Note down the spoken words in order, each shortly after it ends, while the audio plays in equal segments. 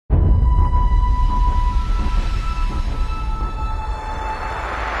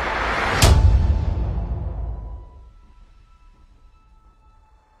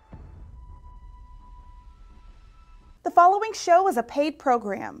following show is a paid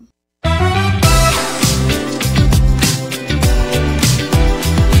program.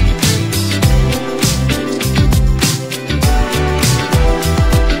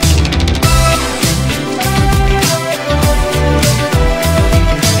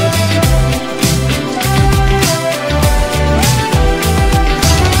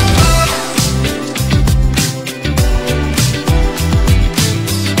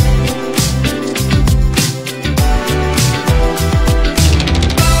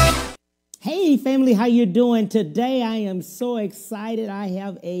 Family, how you doing today? I am so excited. I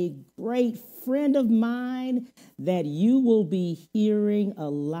have a great friend of mine that you will be hearing a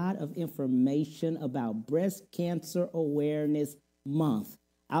lot of information about Breast Cancer Awareness Month.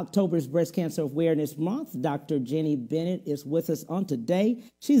 October is Breast Cancer Awareness Month. Dr. Jennie Bennett is with us on today.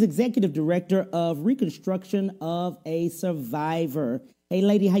 She's Executive Director of Reconstruction of a Survivor. Hey,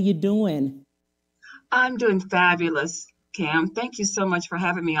 lady, how you doing? I'm doing fabulous, Cam. Thank you so much for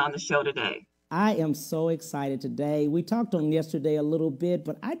having me on the show today. I am so excited today. We talked on yesterday a little bit,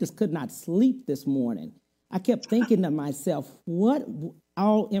 but I just could not sleep this morning. I kept thinking to myself, what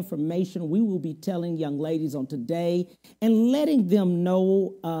all information we will be telling young ladies on today and letting them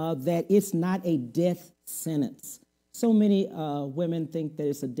know that it's not a death sentence. So many women think that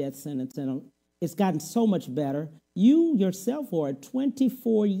it's a death sentence, and it's gotten so much better. You yourself are a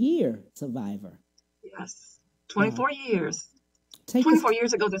 24-year survivor. Yes, 24 years. 24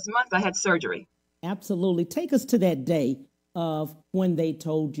 years ago this month, I had surgery. Absolutely. Take us to that day of when they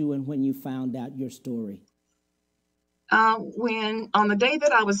told you and when you found out your story. When on the day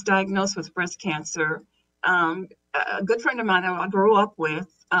that I was diagnosed with breast cancer, a good friend of mine that I grew up with,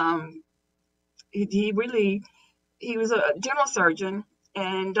 he was a general surgeon,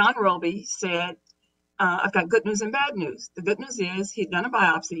 and Don Roby said, I've got good news and bad news. The good news is he'd done a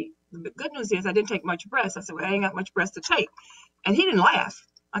biopsy. The good news is I didn't take much breast. I said, well, I ain't got much breast to take. And he didn't laugh.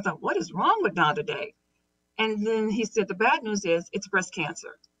 I thought, what is wrong with Don today? And then he said, the bad news is it's breast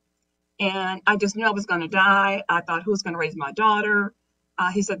cancer. And I just knew I was going to die. I thought, who's going to raise my daughter?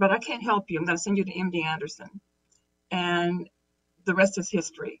 He said, but I can't help you. I'm going to send you to MD Anderson. And the rest is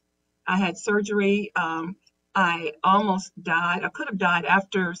history. I had surgery. I almost died. I could have died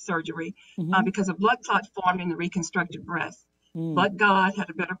after surgery because a blood clot formed in the reconstructed breast. But God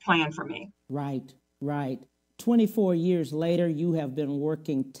had a better plan for me. Right, right. 24 years later, you have been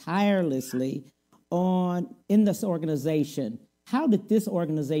working tirelessly in this organization. How did this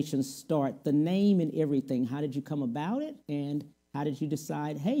organization start? The name and everything. How did you come about it? And how did you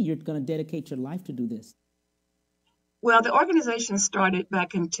decide, hey, you're going to dedicate your life to do this? Well, the organization started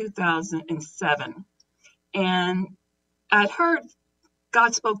back in 2007. And I'd heard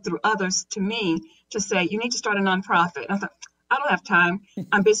God spoke through others to me to say, you need to start a nonprofit. And I thought, I don't have time.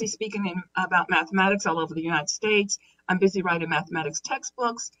 I'm busy speaking about mathematics all over the United States. I'm busy writing mathematics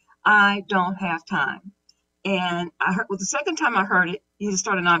textbooks. I don't have time. And I heard, well, the second time I heard it, you need to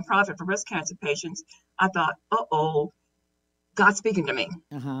start a nonprofit for breast cancer patients. I thought, uh-oh, God's speaking to me.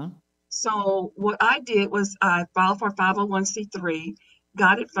 So what I did was I filed for 501c3,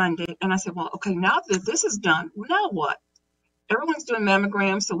 got it funded, and I said, well, okay, now that this is done, now what? Everyone's doing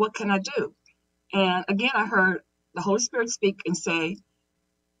mammograms, so what can I do? And again, I heard the Holy Spirit speak and say,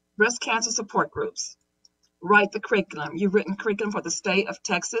 breast cancer support groups, write the curriculum. You've written curriculum for the state of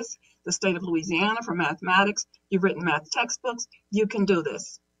Texas, the state of Louisiana for mathematics. You've written math textbooks. You can do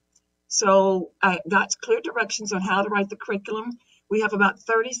this. So I got clear directions on how to write the curriculum. We have about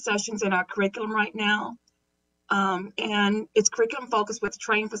 30 sessions in our curriculum right now. And it's curriculum focused with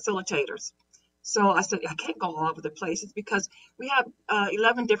trained facilitators. So I said, I can't go all over the places because we have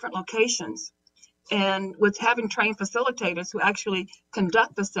 11 different locations. And with having trained facilitators who actually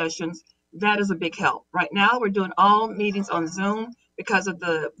conduct the sessions, that is a big help. Right now, we're doing all meetings on Zoom because of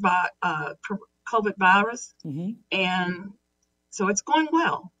the COVID virus. And so it's going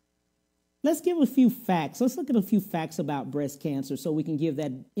well. Let's give a few facts. Let's look at a few facts about breast cancer so we can give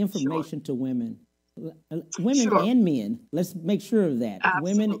that information to women. Women and men. Let's make sure of that.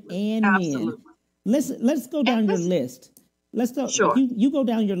 Women and men. Let's go down your list. Let's go. You go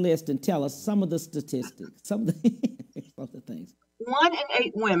down your list and tell us some of the statistics, some of the things. 1 in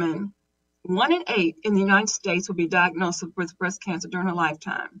 8 women, 1 in 8 in the United States will be diagnosed with breast cancer during her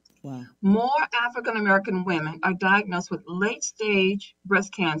lifetime. Wow. More African American women are diagnosed with late stage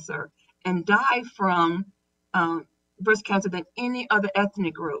breast cancer and die from breast cancer than any other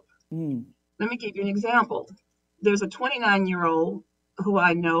ethnic group. Let me give you an example. There's a 29-year-old who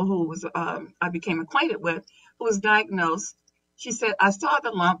I know who was I became acquainted with who was diagnosed. She said, I saw the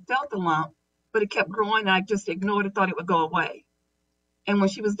lump, felt the lump, but it kept growing. And I just ignored it, thought it would go away. And when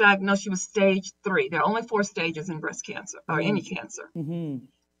she was diagnosed, she was stage 3. There are only 4 stages in breast cancer or any cancer.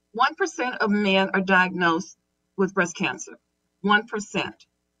 1% of men are diagnosed with breast cancer. 1%.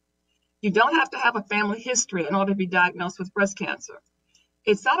 You don't have to have a family history in order to be diagnosed with breast cancer.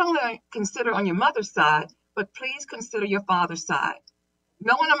 It's not only considered on your mother's side, but please consider your father's side.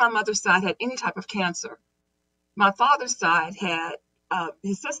 No one on my mother's side had any type of cancer. My father's side had,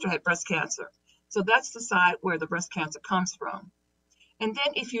 his sister had breast cancer. So that's the side where the breast cancer comes from. And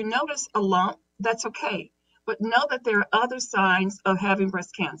then if you notice a lump, that's okay. But know that there are other signs of having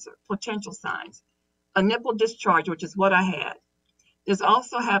breast cancer, potential signs. A nipple discharge, which is what I had. You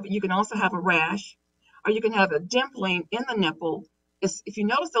can also have a rash, or you can have a dimpling in the nipple. If you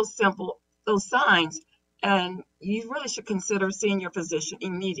notice those signs, and you really should consider seeing your physician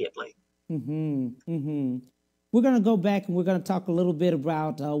immediately. We're going to go back and we're going to talk a little bit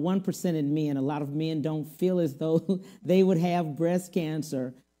about 1% in men. A lot of men don't feel as though they would have breast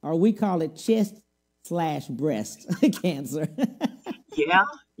cancer, or we call it chest/breast cancer.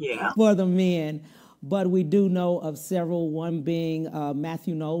 Yeah. For the men. But we do know of several, one being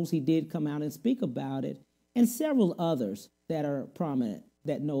Matthew Knowles. He did come out and speak about it, and several others that are prominent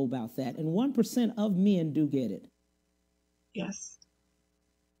that know about that. And 1% of men do get it. Yes.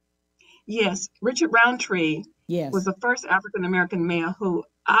 Richard Roundtree was the first African-American male who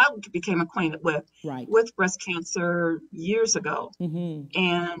I became acquainted with breast cancer years ago.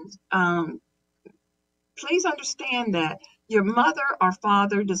 And please understand that your mother or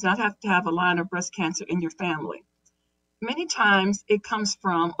father does not have to have a line of breast cancer in your family. Many times it comes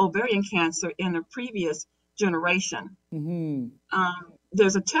from ovarian cancer in a previous generation.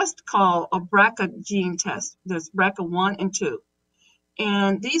 There's a test called a BRCA gene test. There's BRCA 1 and 2.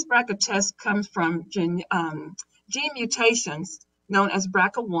 And these BRCA tests come from gene mutations known as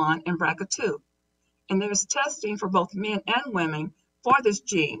BRCA 1 and BRCA 2. And there's testing for both men and women for this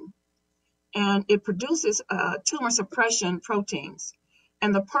gene. And it produces tumor suppression proteins.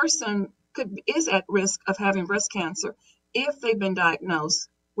 And the person is at risk of having breast cancer if they've been diagnosed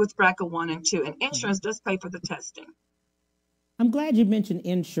with BRCA 1 and 2. And insurance does pay for the testing. I'm glad you mentioned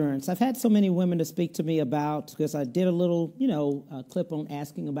insurance. I've had so many women to speak to me about, because I did a little, clip on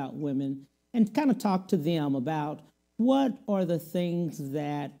asking about women and kind of talk to them about what are the things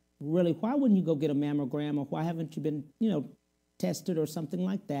that really, why wouldn't you go get a mammogram, or why haven't you been, tested or something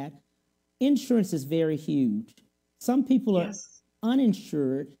like that? Insurance is very huge. Some people are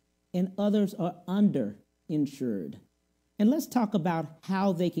uninsured and others are underinsured. And let's talk about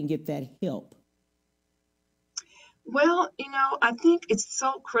how they can get that help. Well, I think it's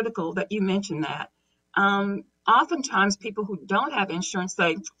so critical that you mention that. Oftentimes people who don't have insurance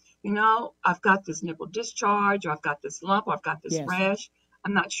say, I've got this nipple discharge, or I've got this lump, or I've got this rash.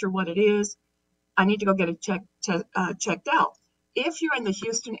 I'm not sure what it is. I need to go get it checked out. If you're in the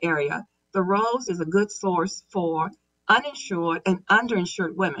Houston area, the Rose is a good source for uninsured and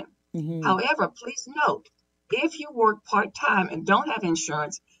underinsured women. However, please note, if you work part-time and don't have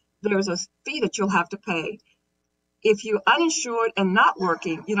insurance, there's a fee that you'll have to pay. If you're uninsured and not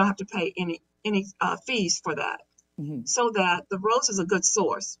working, you don't have to pay any fees for that. So that the Rose is a good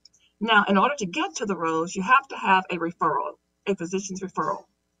source. Now, in order to get to the Rose, you have to have a referral, a physician's referral.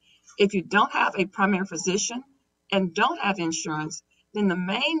 If you don't have a primary physician and don't have insurance, then the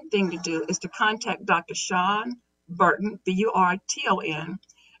main thing to do is to contact Dr. Sean Burton, Burton,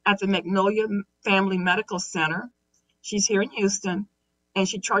 at the Magnolia Family Medical Center. She's here in Houston, and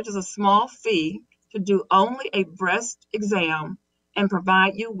she charges a small fee to do only a breast exam and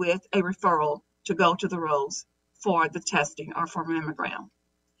provide you with a referral to go to the Rose for the testing or for mammogram.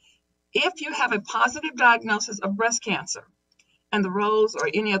 If you have a positive diagnosis of breast cancer and the Rose or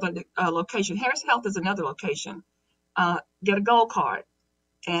any other location, Harris Health is another location, get a gold card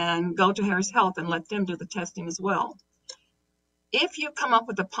and go to Harris Health and let them do the testing as well. If you come up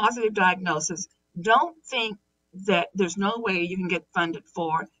with a positive diagnosis, don't think that there's no way you can get funded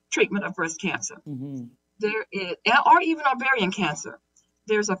for treatment of breast cancer. There is, or even ovarian cancer.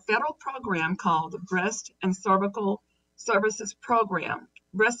 There's a federal program called the Breast and Cervical Services Program,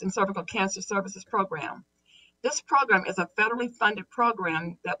 Breast and Cervical Cancer Services Program. This program is a federally funded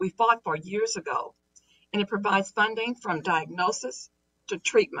program that we fought for years ago, and it provides funding from diagnosis to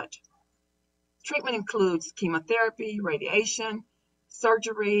treatment. Treatment includes chemotherapy, radiation,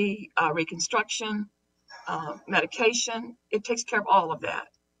 surgery, reconstruction, medication. It takes care of all of that.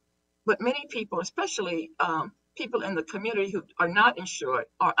 But many people, especially people in the community who are not insured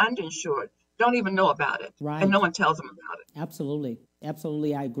or underinsured, don't even know about it. And no one tells them about it.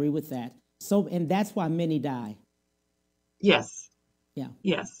 Absolutely. I agree with that. So, and that's why many die. Yes. Yeah.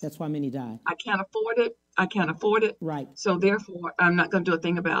 Yes. That's why many die. I can't afford it. I can't afford it. Right. So therefore, I'm not going to do a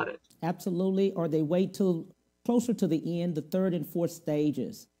thing about it. Absolutely. Or they wait till closer to the end, the third and fourth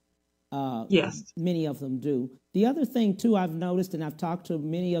stages. Yes. Many of them do. The other thing, too, I've noticed, and I've talked to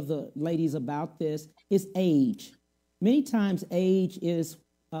many of the ladies about this, is age. Many times age is,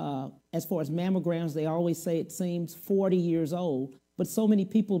 as far as mammograms, they always say it seems 40 years old, but so many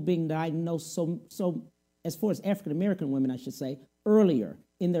people being diagnosed, so as far as African-American women, I should say, earlier,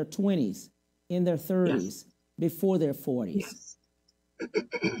 in their 20s, in their 30s, yes, before their 40s. Yes.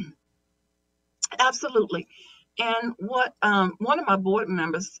 Absolutely. And what one of my board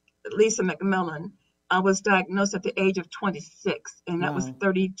members, Lisa McMillan, was diagnosed at the age of 26, and that was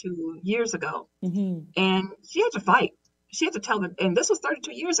 32 years ago. Mm-hmm. And she had to fight. She had to tell them, and this was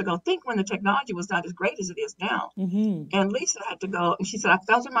 32 years ago. Think when the technology was not as great as it is now. Mm-hmm. And Lisa had to go, and she said, I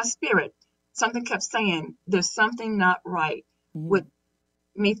felt in my spirit, something kept saying, there's something not right with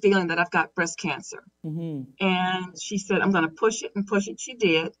me feeling that I've got breast cancer. And she said, I'm going to push it and push it. She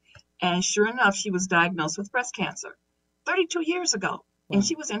did. And sure enough, she was diagnosed with breast cancer 32 years ago. And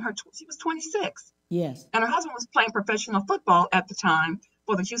she was she was 26. Yes. And her husband was playing professional football at the time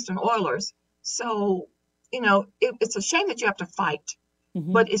for the Houston Oilers. So, you know, it's a shame that you have to fight,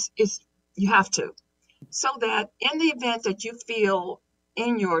 but you have to. So that in the event that you feel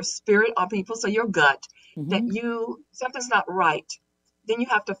in your spirit, or people say your gut, that something's not right, then you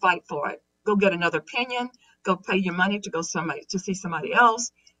have to fight for it. Go get another opinion, go pay your money to go to see somebody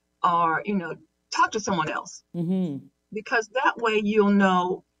else, or, you know, talk to someone else. Because that way you'll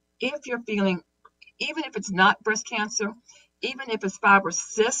know if you're feeling, even if it's not breast cancer, even if it's fibrous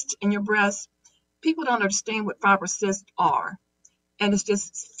cyst in your breast, people don't understand what fibrous cysts are. And it's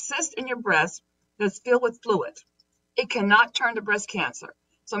just cyst in your breast that's filled with fluid. It cannot turn to breast cancer.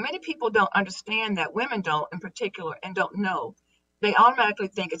 So many people don't understand that, women don't in particular, and don't know. They automatically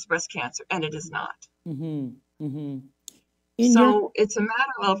think it's breast cancer, and it is not. So it's a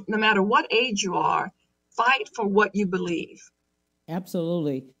matter of, no matter what age you are, fight for what you believe.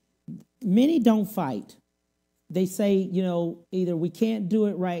 Absolutely. Many don't fight. They say, you know, either we can't do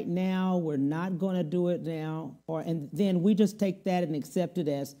it right now, we're not going to do it now, and then we just take that and accept it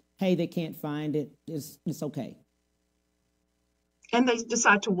as, hey, they can't find it. It's okay. And they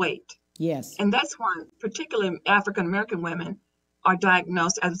decide to wait. Yes. And that's why particularly African-American women are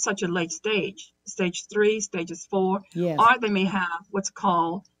diagnosed at such a late stage 3, stages 4, yes, or they may have what's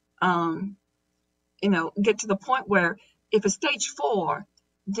called, get to the point where if it's stage 4,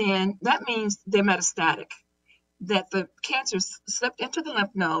 then that means they're metastatic, that the cancer slipped into the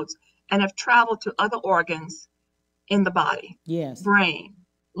lymph nodes and have traveled to other organs in the body. Yes. Brain,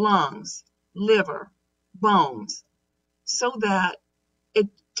 lungs, liver, bones, so that it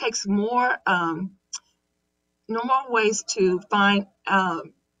takes more ways to find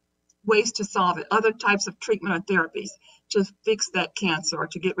ways to solve it, other types of treatment or therapies to fix that cancer or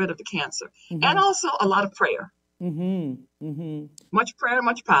to get rid of the cancer. And also a lot of prayer. Much prayer,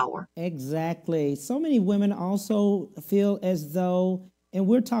 much power. Exactly. So many women also feel as though, and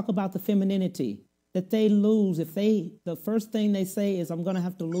we'll talk about the femininity, that they lose if the first thing they say is, I'm going to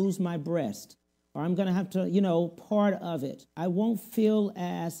have to lose my breast, or I'm going to have to, part of it. I won't feel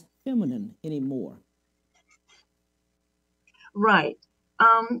as feminine anymore. Right.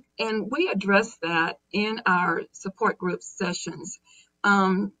 And we address that in our support group sessions.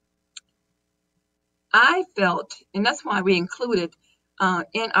 I felt, and that's why we included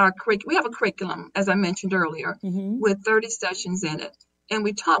in our curriculum, we have a curriculum, as I mentioned earlier, with 30 sessions in it. And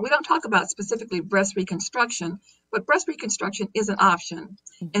we don't talk about specifically breast reconstruction, but breast reconstruction is an option.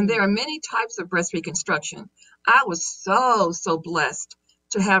 And there are many types of breast reconstruction. I was so blessed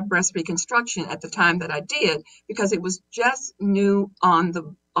to have breast reconstruction at the time that I did, because it was just new on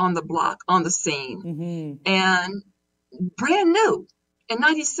the block, on the scene, and brand new in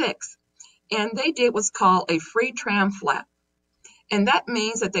 96. And they did what's called a free tram flap. And that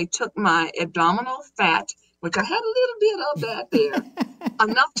means that they took my abdominal fat, which I had a little bit of that there,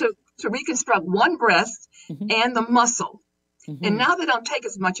 enough to reconstruct one breast and the muscle. And now they don't take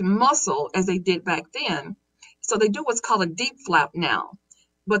as much muscle as they did back then. So they do what's called a deep flap now.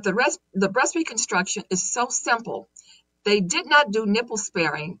 But the breast reconstruction is so simple. They did not do nipple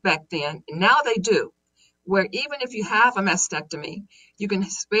sparing back then. And now they do, where even if you have a mastectomy, you can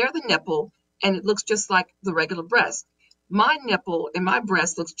spare the nipple and it looks just like the regular breast. My nipple and my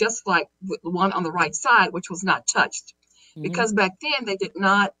breast looks just like the one on the right side, which was not touched. Because back then they did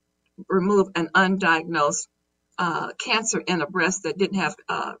not remove an undiagnosed cancer in a breast that didn't have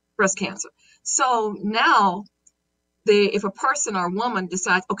breast cancer. So now if a person or a woman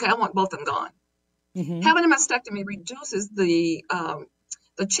decides, okay, I want both of them gone, Having a mastectomy reduces the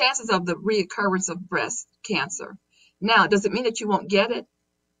chances of the reoccurrence of breast cancer. Now, does it mean that you won't get it?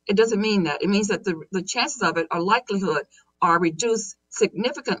 It doesn't mean that. It means that the chances of it or likelihood are reduced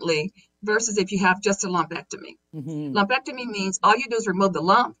significantly versus if you have just a lumpectomy. Lumpectomy means all you do is remove the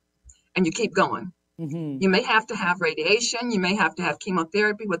lump and you keep going. You may have to have radiation, you may have to have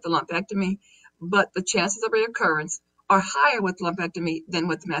chemotherapy with the lumpectomy, but the chances of reoccurrence are higher with lumpectomy than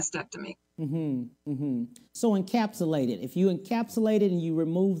with mastectomy. So encapsulate it. If you encapsulate it and you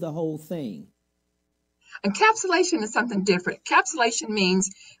remove the whole thing. Encapsulation is something different. Encapsulation means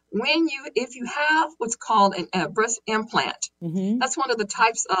if you have what's called a breast implant, that's one of the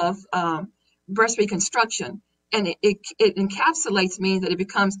types of breast reconstruction, and it encapsulates means that it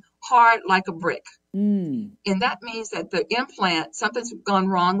becomes hard like a brick. And that means that the implant, something's gone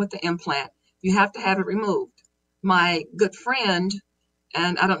wrong with the implant. You have to have it removed. My good friend,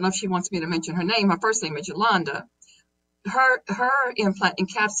 and I don't know if she wants me to mention her name, her first name is Yolanda, her implant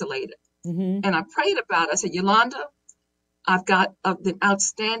encapsulated. And I prayed about it. I said, Yolanda, I've got an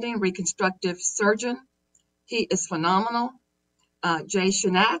outstanding reconstructive surgeon. He is phenomenal. Jay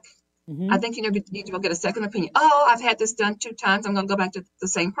Shinak. I think you need to go get a second opinion. Oh, I've had this done 2 times. I'm going to go back to the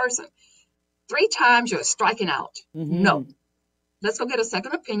same person. 3 times, you're striking out. No. Let's go get a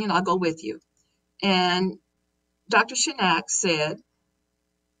second opinion. I'll go with you. And Dr. Shinak said,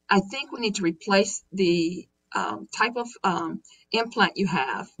 I think we need to replace the type of implant you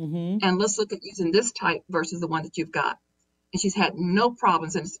have, and let's look at using this type versus the one that you've got. And she's had no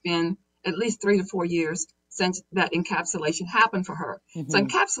problems, and it's been at least 3 to 4 years since that encapsulation happened for her. So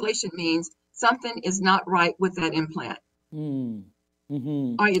encapsulation means something is not right with that implant.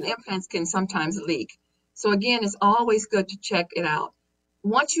 Or your implants can sometimes leak. So again, it's always good to check it out.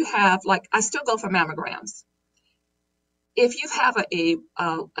 Once you have, like, I still go for mammograms. If you have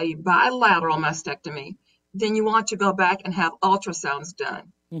a bilateral mastectomy, then you want to go back and have ultrasounds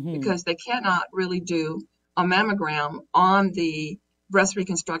done because they cannot really do a mammogram on the breast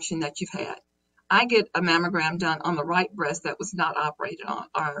reconstruction that you've had. I get a mammogram done on the right breast that was not operated on,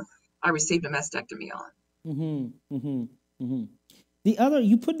 or I received a mastectomy on. The other,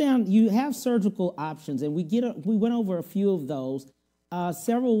 you put down, you have surgical options, and we went over a few of those.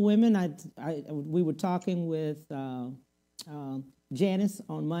 Several women, we were talking with Janice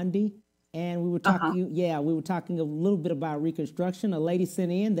on Monday, and we were talking, we were talking a little bit about reconstruction. A lady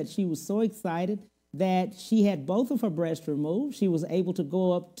sent in that she was so excited that she had both of her breasts removed. She was able to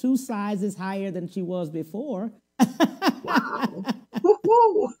go up 2 sizes higher than she was before. Wow.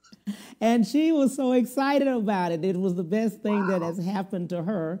 And she was so excited about it. It was the best thing that has happened to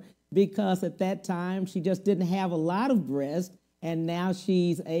her, because at that time she just didn't have a lot of breasts, and now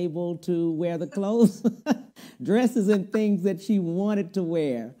she's able to wear the clothes, dresses and things that she wanted to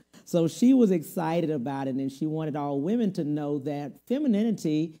wear. So she was excited about it, and she wanted all women to know that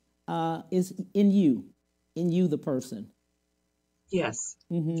femininity is in you, the person. Yes.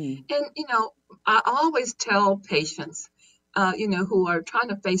 And, I always tell patients, who are trying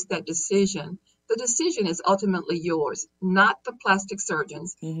to face that decision, the decision is ultimately yours, not the plastic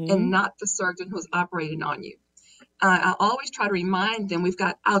surgeon's and not the surgeon who's operating on you. I always try to remind them we've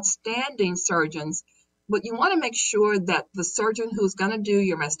got outstanding surgeons, but you want to make sure that the surgeon who's going to do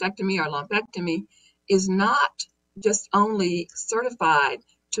your mastectomy or lumpectomy is not just only certified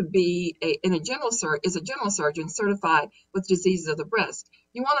to be a general surgeon certified with diseases of the breast.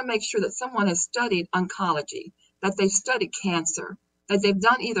 You want to make sure that someone has studied oncology, that they've studied cancer, that they've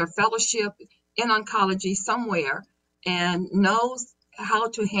done either fellowship in oncology somewhere and knows how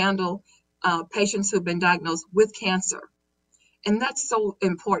to handle patients who've been diagnosed with cancer. And that's so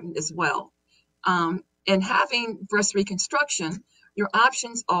important as well. And having breast reconstruction, your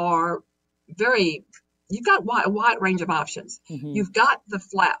options are you've got a wide range of options. You've got the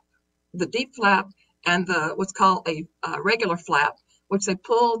flap, the deep flap, and what's called a regular flap, which they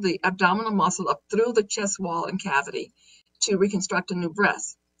pull the abdominal muscle up through the chest wall and cavity to reconstruct a new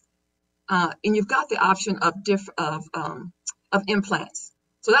breast. And you've got the option of implants.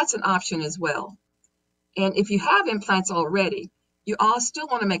 So that's an option as well. And if you have implants already, you all still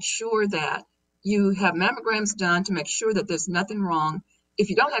want to make sure that you have mammograms done to make sure that there's nothing wrong.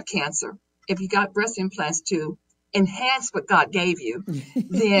 If you don't have cancer, if you got breast implants to enhance what God gave you,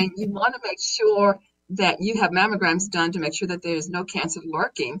 then you want to make sure that you have mammograms done to make sure that there's no cancer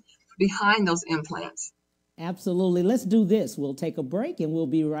lurking behind those implants. Absolutely. Let's do this. We'll take a break and we'll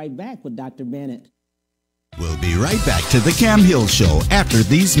be right back with Dr. Bennett. We'll be right back to the Cam Hill Show after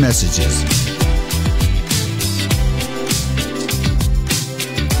these messages.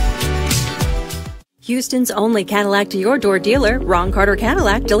 Houston's only Cadillac to your door dealer, Ron Carter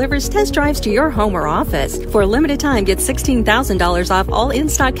Cadillac, delivers test drives to your home or office. For a limited time, get $16,000 off all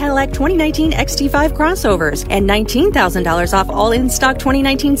in-stock Cadillac 2019 XT5 crossovers and $19,000 off all in-stock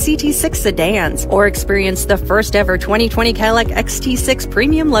 2019 CT6 sedans. Or experience the first ever 2020 Cadillac XT6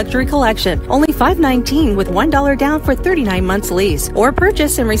 Premium Luxury Collection. Only $519 with $1 down for 39 months lease. Or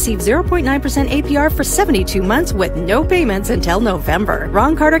purchase and receive 0.9% APR for 72 months with no payments until November.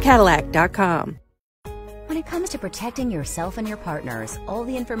 RonCarterCadillac.com. When it comes to protecting yourself and your partners, all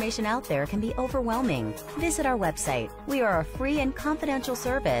the information out there can be overwhelming. Visit our website. We are a free and confidential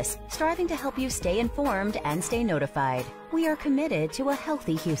service, striving to help you stay informed and stay notified. We are committed to a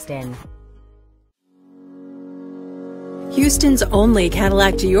healthy Houston. Houston's only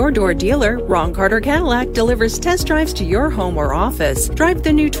Cadillac to your door dealer, Ron Carter Cadillac, delivers test drives to your home or office. Drive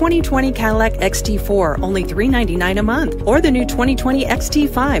the new 2020 Cadillac XT4, only $399 a month, or the new 2020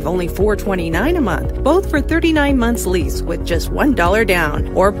 XT5, only $429 a month, both for 39 months lease with just $1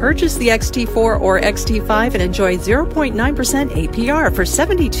 down. Or purchase the XT4 or XT5 and enjoy 0.9% APR for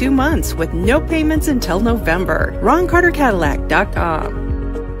 72 months with no payments until November. RonCarterCadillac.com.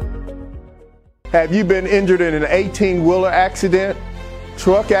 Have you been injured in an 18-wheeler accident,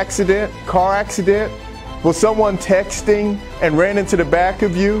 truck accident, car accident? Was someone texting and ran into the back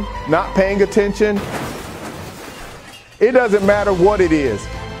of you, not paying attention? It doesn't matter what it is.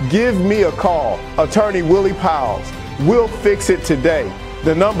 Give me a call, Attorney Willie Powles. We'll fix it today.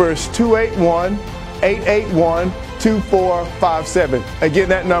 The number is 281-881-2457. Again,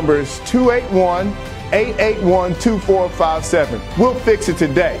 that number is 281-881-2457. We'll fix it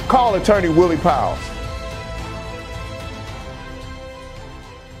today. Call Attorney Willie Powles.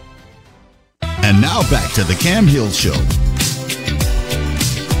 And now back to the Cam Hill Show.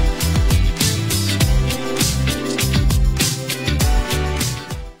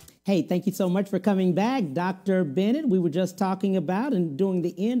 Hey, thank you so much for coming back, Dr. Bennett. We were just talking about and doing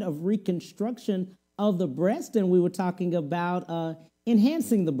the end of reconstruction of the breast, and we were talking about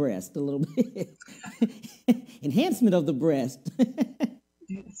enhancing the breast a little bit. Enhancement of the breast.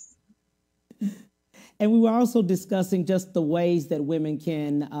 Yes. And we were also discussing just the ways that women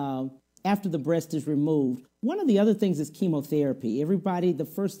can, after the breast is removed. One of the other things is chemotherapy. The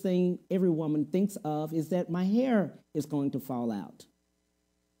first thing every woman thinks of is that my hair is going to fall out.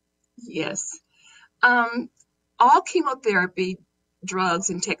 Yes. All chemotherapy drugs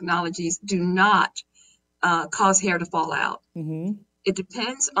and technologies do not cause hair to fall out. Mm-hmm. It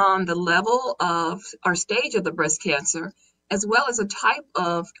depends on the level of or stage of the breast cancer, as well as a type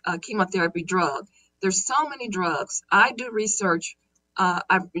of chemotherapy drug. There's so many drugs. I do research.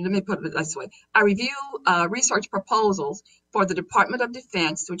 Let me put it this way. I review research proposals for the Department of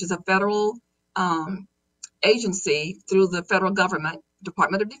Defense, which is a federal agency through the federal government,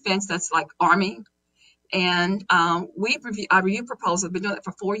 Department of Defense, that's like Army. And I review proposals. I've been doing it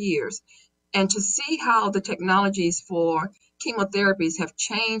for 4 years. And to see how the technologies for chemotherapies have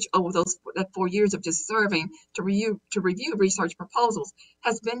changed over that 4 years of just serving to review research proposals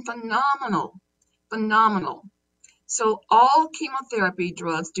has been phenomenal. So all chemotherapy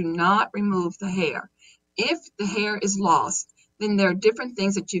drugs do not remove the hair. If the hair is lost, then there are different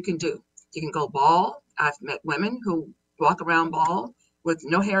things that you can do. You can go bald. I've met women who walk around bald with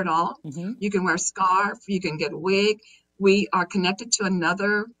no hair at all. Mm-hmm. You can wear a scarf. You can get a wig. We are connected to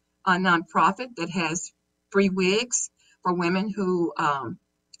another nonprofit that has free wigs for women who are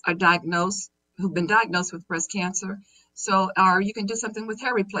diagnosed, who've been diagnosed with breast cancer. So, or you can do something with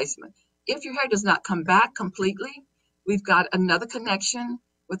hair replacement. If your hair does not come back completely, we've got another connection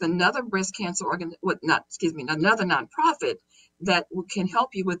with another breast cancer another nonprofit that can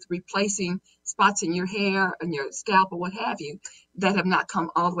help you with replacing spots in your hair and your scalp or what have you that have not come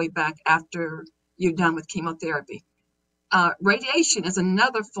all the way back after you're done with chemotherapy. Radiation is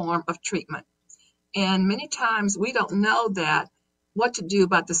another form of treatment. And many times we don't know what to do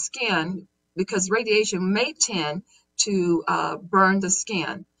about the skin because radiation may tend to burn the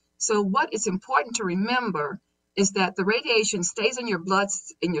skin. So what is important to remember is that the radiation stays in your blood,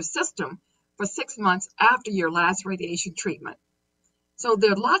 in your system for 6 months after your last radiation treatment. So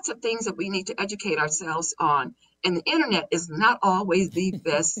there are lots of things that we need to educate ourselves on. And the internet is not always the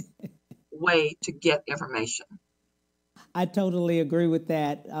best way to get information. I totally agree with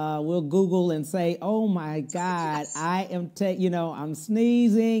that. We'll Google and say, oh my God, Yes. I am, I'm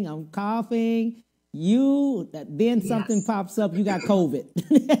sneezing, I'm coughing. Then something Yes. pops up, you got COVID.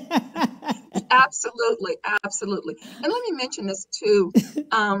 Absolutely. And let me mention this too.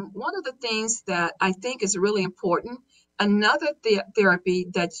 One of the things that I think is really important, another therapy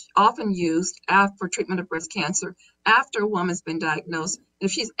that's often used for treatment of breast cancer after a woman's been diagnosed And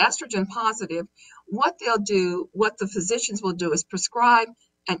if she's estrogen positive, what they'll do, what the physicians will do is prescribe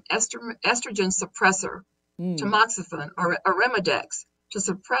an estrogen suppressor, tamoxifen or Arimidex, to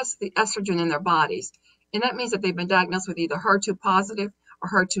suppress the estrogen in their bodies. And that means that they've been diagnosed with either HER2 positive or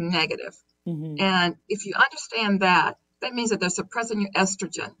HER2 negative. And if you understand that, that means that they're suppressing your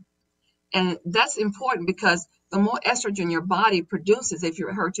estrogen. And that's important because the more estrogen your body produces, if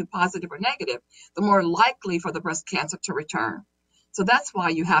you're HER2 positive or negative, the more likely for the breast cancer to return. So that's why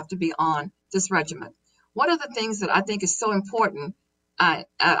you have to be on this regimen. One of the things that I think is so important,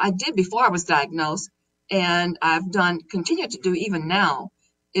 I did before I was diagnosed, and I've continue to do even now,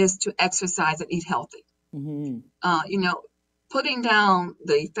 is to exercise and eat healthy. You know, putting down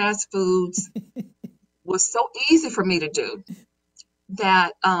the fast foods was so easy for me to do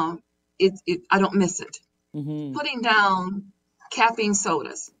that I don't miss it. Putting down caffeine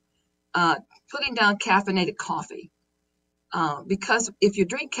sodas, putting down caffeinated coffee. Because if you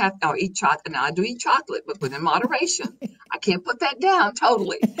drink or eat chocolate, now I do eat chocolate, but within moderation. I can't put that down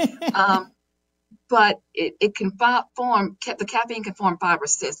totally. But it can the caffeine can form fiber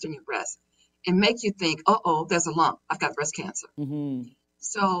cysts in your breast and make you think, uh-oh, there's a lump. I've got breast cancer.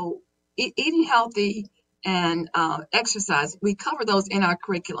 So eating healthy and exercise, we cover those in our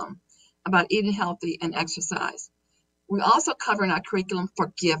curriculum about eating healthy and exercise. We also cover in our curriculum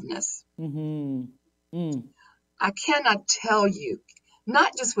forgiveness. I cannot tell you,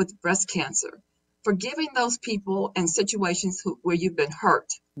 not just with breast cancer, forgiving those people and situations where you've been hurt.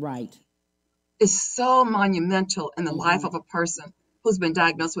 Right. Is so monumental in the life of a person who's been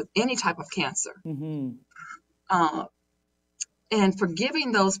diagnosed with any type of cancer. And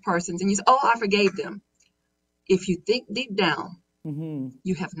forgiving those persons, and you say, oh, I forgave them. If you think deep down,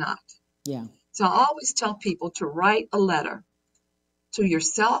 you have not. Yeah. So I always tell people to write a letter to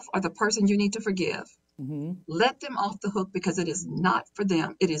yourself or the person you need to forgive. Let them off the hook because it is not for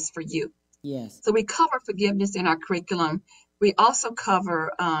them. It is for you. Yes. So we cover forgiveness in our curriculum. We also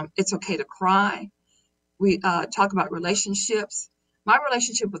cover it's okay to cry. We talk about relationships. My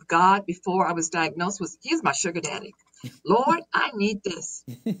relationship with God before I was diagnosed was, He's my sugar daddy. Lord, I need this.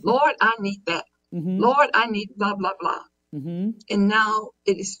 Lord, I need that. Lord, I need blah, blah, blah. And now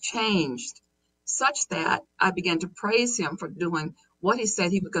it has changed such that I began to praise Him for doing what He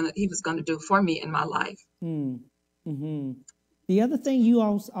said He was going to do for me in my life. The other thing you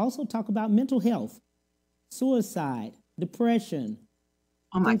also talk about, mental health, suicide, depression.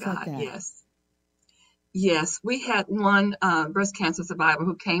 Oh my God, like yes. Yes, we had one breast cancer survivor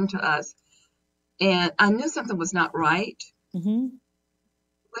who came to us, and I knew something was not right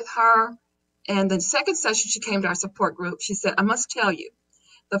with her. And the second session she came to our support group, she said, I must tell you,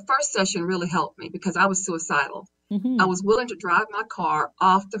 the first session really helped me because I was suicidal. I was willing to drive my car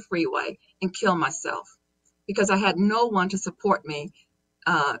off the freeway and kill myself because I had no one to support me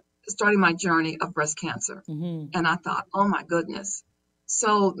starting my journey of breast cancer. And I thought, oh my goodness.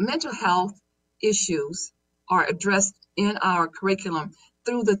 So mental health issues are addressed in our curriculum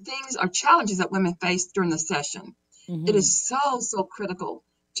through the things or challenges that women face during the session. It is so critical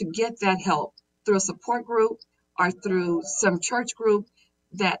to get that help through a support group or through some church group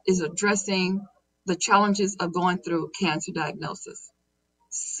that is addressing the challenges of going through cancer diagnosis.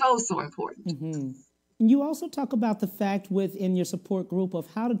 So important. And you also talk about the fact within your support group of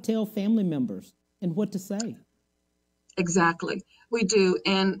how to tell family members and what to say. Exactly. We do.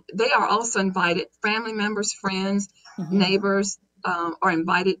 And they are also invited. Family members, friends, neighbors are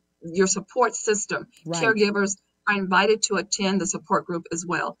invited. Your support system, caregivers are invited to attend the support group as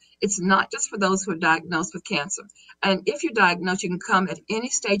well. It's not just for those who are diagnosed with cancer. And if you're diagnosed, you can come at any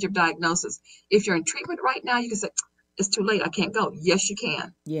stage of diagnosis. If you're in treatment right now, you can say, it's too late, I can't go. Yes, you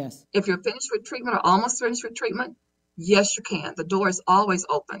can. Yes. If you're finished with treatment or almost finished with treatment, yes, you can. The door is always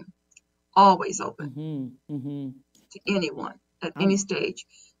open. Always open to anyone at any stage.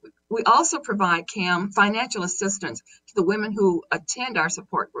 We also provide, Cam, financial assistance to the women who attend our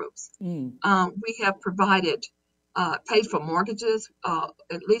support groups. We have provided paid for mortgages,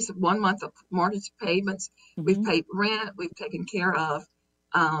 at least 1 month of mortgage payments. We've paid rent. We've taken care of,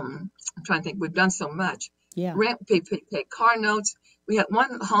 I'm trying to think, we've done so much. Rent, we paid car notes. We had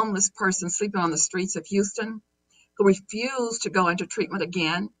one homeless person sleeping on the streets of Houston who refused to go into treatment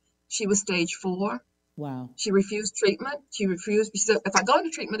again. She was stage 4. Wow. She refused treatment. She said, if I go into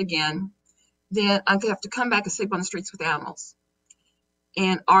treatment again, then I'm going to have to come back and sleep on the streets with animals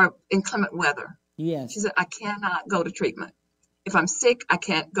and our inclement weather. Yes. She said, I cannot go to treatment. If I'm sick, I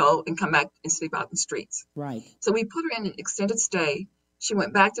can't go and come back and sleep out in the streets. Right. So we put her in an extended stay. She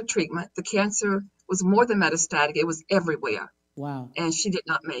went back to treatment. The cancer was more than metastatic. It was everywhere. Wow. And she did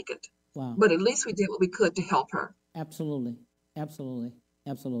not make it. Wow. But at least we did what we could to help her. Absolutely. Absolutely.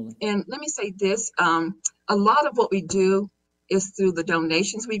 Absolutely. And let me say this, a lot of what we do is through the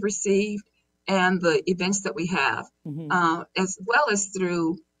donations we've received and the events that we have, as well as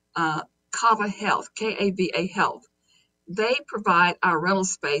through Kava Health, Kava Health. They provide our rental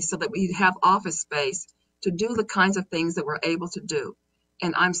space so that we have office space to do the kinds of things that we're able to do.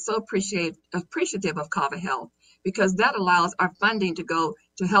 And I'm so appreciative of Kava Health, because that allows our funding to go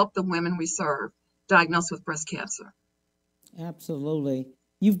to help the women we serve diagnosed with breast cancer. Absolutely.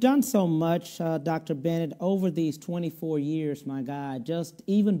 You've done so much, Dr. Bennett, over these 24 years, my God. Just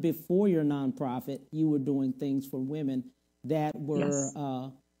even before your nonprofit, you were doing things for women that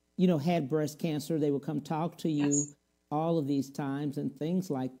were, had breast cancer. They would come talk to you all of these times and things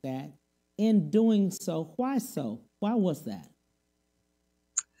like that. In doing so, why so? Why was that?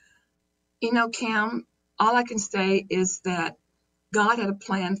 You know, Cam, all I can say is that God had a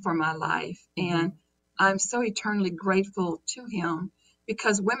plan for my life, and I'm so eternally grateful to him,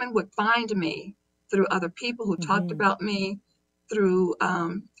 because women would find me through other people who talked about me, through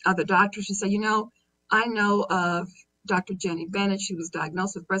other doctors who say, you know, I know of Dr. Jennie Bennett. She was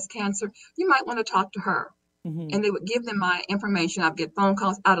diagnosed with breast cancer. You might want to talk to her. And they would give them my information. I'd get phone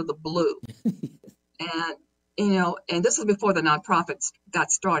calls out of the blue. And, you know, and this was before the nonprofits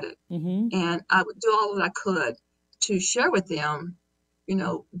got started. And I would do all that I could to share with them, you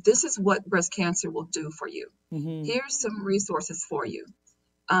know, this is what breast cancer will do for you. Here's some resources for you.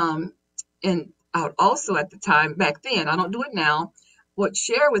 And I would also, at the time, back then, I don't do it now, would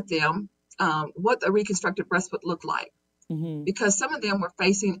share with them what a reconstructed breast would look like. Because some of them were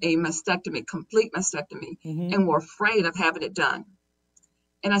facing a mastectomy, complete mastectomy, and were afraid of having it done.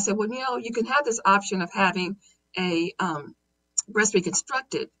 And I said, well, you know, you can have this option of having a breast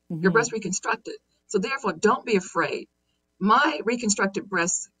reconstructed, your breast reconstructed. So therefore, don't be afraid. My reconstructed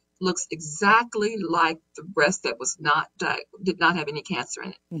breast looks exactly like the breast that was did not have any cancer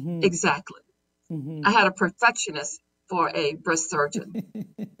in it. Exactly. I had a perfectionist for a breast surgeon.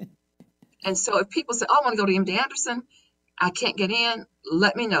 And so if people say, oh, I want to go to MD Anderson, I can't get in,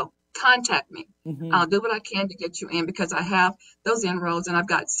 let me know. Contact me. I'll do what I can to get you in, because I have those inroads, and I've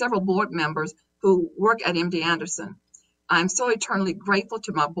got several board members who work at MD Anderson. I'm so eternally grateful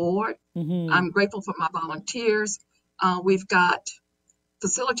to my board. I'm grateful for my volunteers. We've got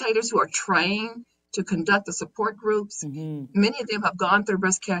facilitators who are trained to conduct the support groups. Many of them have gone through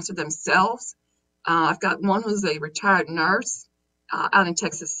breast cancer themselves. I've got one who's a retired nurse out in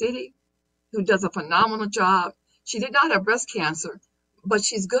Texas City who does a phenomenal job. She did not have breast cancer, but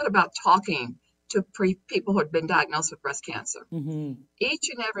she's good about talking to people who have been diagnosed with breast cancer. Each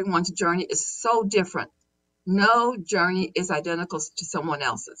and every one's journey is so different. No journey is identical to someone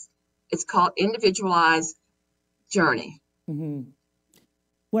else's. It's called individualized journey.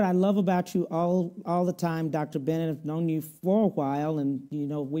 What I love about you all the time, Dr. Bennett, I've known you for a while, and, you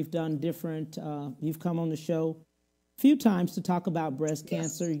know, we've done different, you've come on the show a few times to talk about breast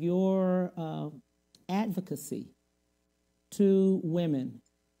cancer. Your advocacy to women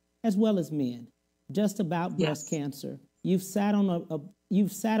as well as men just about breast cancer. You've sat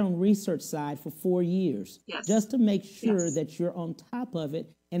on research side for 4 years just to make sure that you're on top of it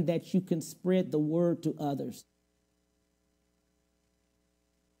and that you can spread the word to others.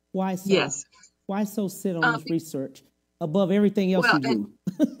 Why so? Why so sit on this research above everything else you do?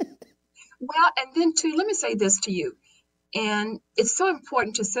 Well, and then too, let me say this to you. And it's so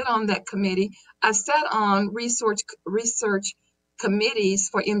important to sit on that committee. I've sat on research committees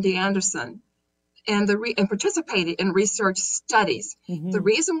for MD Anderson and participated in research studies. The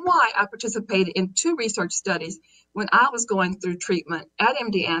reason why I participated in 2 research studies when I was going through treatment at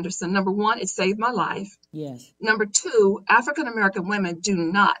MD Anderson, number 1, it saved my life. Number 2, African American women do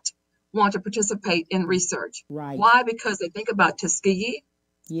not want to participate in research. Why? Because they think about Tuskegee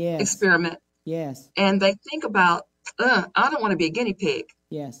experiment. And they think about, I don't want to be a guinea pig.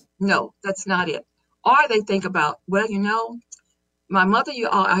 No, that's not it. Or they think about, well, you know, my mother,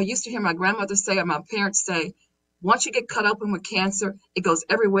 I used to hear my grandmother say, or my parents say, once you get cut open with cancer, it goes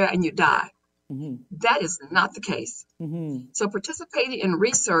everywhere and you die. That is not the case. So participating in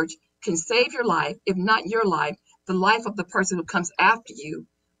research can save your life, if not your life, the life of the person who comes after you,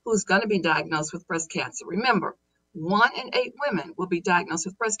 who's going to be diagnosed with breast cancer. Remember, 1 in 8 women will be diagnosed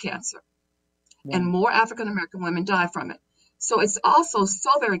with breast cancer, and more African American women die from it. So it's also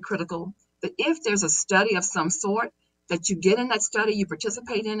so very critical that if there's a study of some sort, that you get in that study, you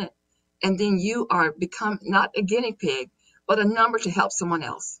participate in it, and then you become not a guinea pig, but a number to help someone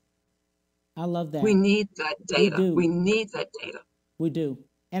else. I love that. We need that data. We need that data. We do.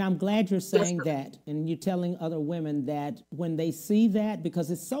 And I'm glad you're saying that, and you're telling other women that when they see that, because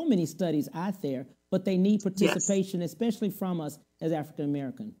there's so many studies out there, but they need participation, especially from us as African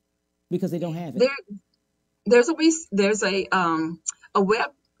American because they don't have it? There's a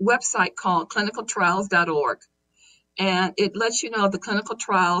website called clinicaltrials.org, and it lets you know the clinical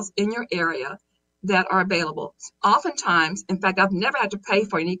trials in your area that are available. Oftentimes, in fact, I've never had to pay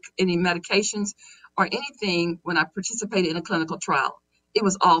for any medications or anything when I participated in a clinical trial. It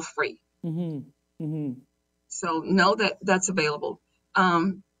was all free. So know that that's available.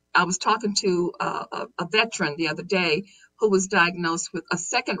 I was talking to a veteran the other day who was diagnosed with a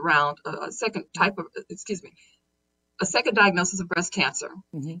second diagnosis of breast cancer.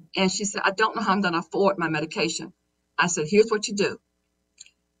 And she said, I don't know how I'm going to afford my medication. I said, here's what you do.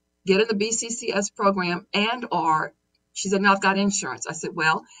 Get in the BCCS program or she said, no, I've got insurance. I said,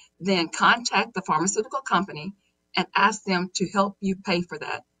 well, then contact the pharmaceutical company and ask them to help you pay for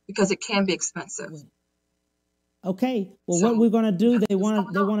that because it can be expensive. Okay. Well, what we're going to do, they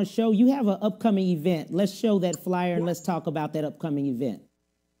want to show, you have an upcoming event. Let's show that flyer and let's talk about that upcoming event.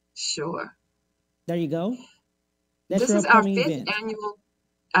 Sure. There you go. This is our fifth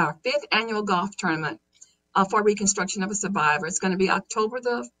annual golf tournament for Reconstruction of a Survivor. It's going to be October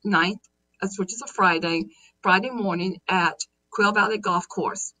the 9th, which is a Friday morning at Quail Valley Golf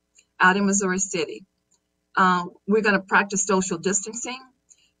Course out in Missouri City. We're going to practice social distancing.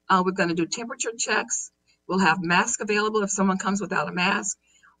 We're going to do temperature checks. We'll have masks available if someone comes without a mask.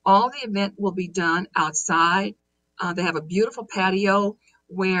 All the event will be done outside. They have a beautiful patio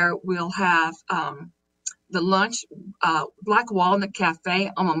where we'll have the lunch. Black Walnut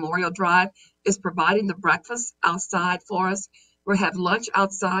Cafe on Memorial Drive is providing the breakfast outside for us. We'll have lunch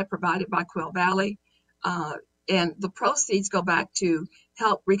outside provided by Quail Valley. And the proceeds go back to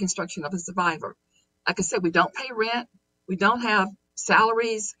help Reconstruction of a Survivor. Like I said, we don't pay rent. We don't have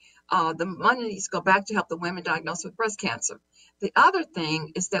salaries. The monies go back to help the women diagnosed with breast cancer. The other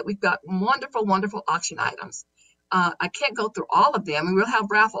thing is that we've got wonderful, wonderful auction items. I can't go through all of them, and we'll have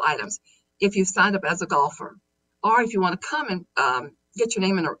raffle items if you signed up as a golfer, or if you want to come and get your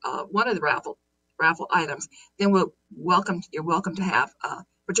name in one of the raffle items, then you're welcome to have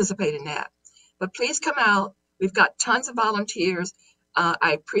participate in that. But please come out. We've got tons of volunteers.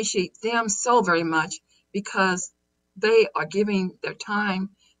 I appreciate them so very much because they are giving their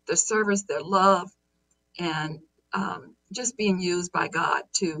time, their service, their love, and just being used by God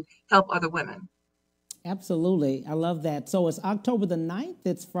to help other women. Absolutely. I love that. So it's October the 9th.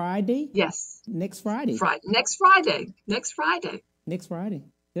 It's Friday. Yes. Next Friday. Next Friday.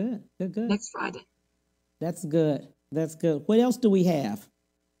 Good. Good. Next Friday. That's good. What else do we have?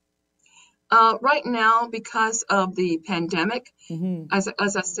 Right now, because of the pandemic, as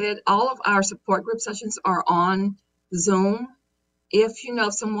I said, all of our support group sessions are on Zoom. If you know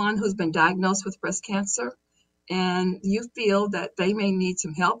someone who's been diagnosed with breast cancer and you feel that they may need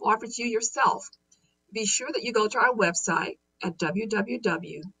some help, or if it's you yourself, be sure that you go to our website at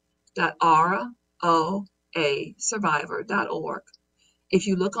www.roasurvivor.org. If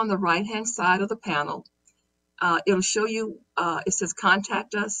you look on the right-hand side of the panel, it'll show you, it says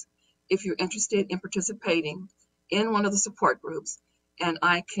contact us if you're interested in participating in one of the support groups, and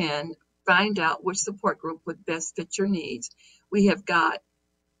I can find out which support group would best fit your needs. We have got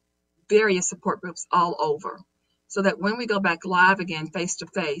various support groups all over, so that when we go back live again face to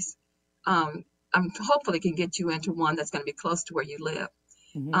face, hopefully can get you into one that's going to be close to where you live.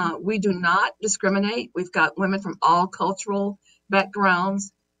 We do not discriminate. We've got women from all cultural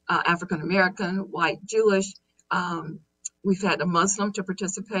backgrounds, African American, white, Jewish. We've had a Muslim to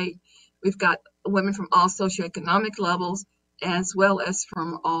participate. We've got women from all socioeconomic levels, as well as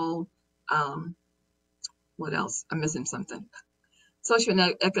from all, what else? I'm missing something.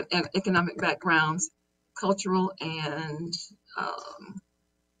 Socioeconomic backgrounds, cultural, and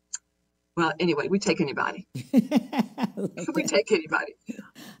well, anyway, we take anybody. We take anybody.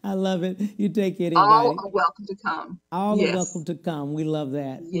 I love it. You take anybody. All are welcome to come. All are welcome to come. We love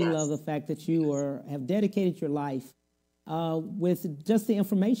that. Yes. We love the fact that you have dedicated your life with just the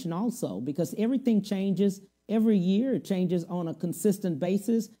information also, because everything changes every year. It changes on a consistent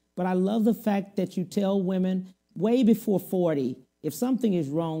basis. But I love the fact that you tell women way before 40, if something is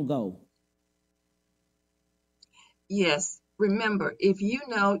wrong, go. Yes. Remember, if you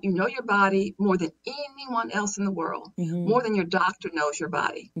know your body more than anyone else in the world, more than your doctor knows your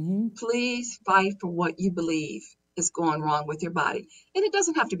body, please fight for what you believe is going wrong with your body. And it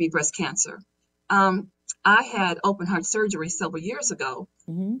doesn't have to be breast cancer. I had open heart surgery several years ago,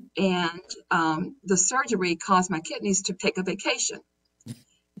 and the surgery caused my kidneys to take a vacation.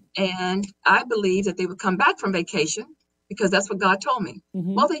 And I believed that they would come back from vacation because that's what God told me.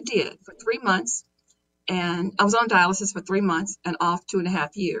 Well, they did for 3 months. And I was on dialysis for 3 months and off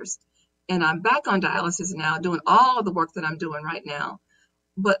 2.5 years. And I'm back on dialysis now, doing all of the work that I'm doing right now.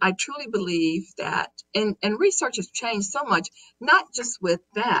 But I truly believe that, and research has changed so much, not just with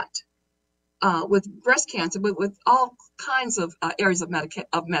that, with breast cancer, but with all kinds of areas of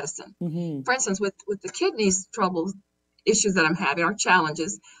medicine. Mm-hmm. For instance, with the kidneys troubles, issues that I'm having, or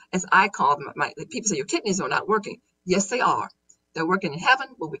challenges, as I call them. People say your kidneys are not working. Yes, they are. They're working in heaven,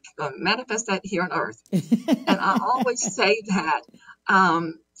 but we manifest that here on earth. And I always say that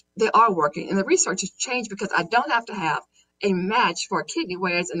they are working. And the research has changed because I don't have to have a match for a kidney,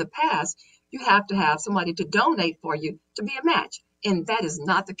 whereas in the past, you have to have somebody to donate for you to be a match. And that is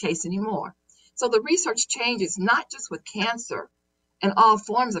not the case anymore. So the research changes not just with cancer and all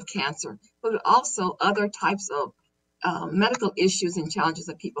forms of cancer, but also other types of medical issues and challenges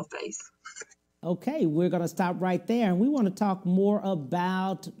that people face. Okay, we're going to stop right there. And we want to talk more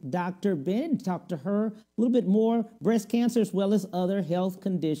about Dr. Bennett, talk to her a little bit more, breast cancer as well as other health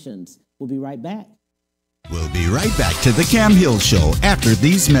conditions. We'll be right back. We'll be right back to the Cam Hill Show after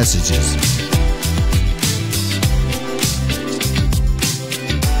these messages.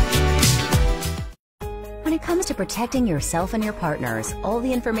 When it comes to protecting yourself and your partners, all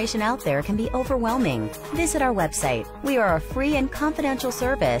the information out there can be overwhelming. Visit our website. We are a free and confidential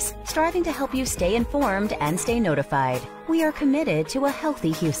service striving to help you stay informed and stay notified. We are committed to a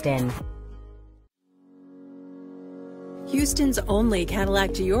healthy Houston. Houston's only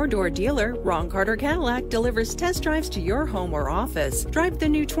Cadillac to your door dealer, Ron Carter Cadillac, delivers test drives to your home or office. Drive the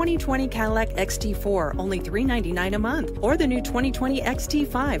new 2020 Cadillac XT4, only $399 a month, or the new 2020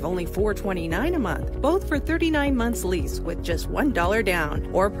 XT5, only $429 a month, both for 39 months lease with just $1 down.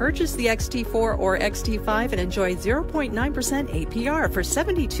 Or purchase the XT4 or XT5 and enjoy 0.9% APR for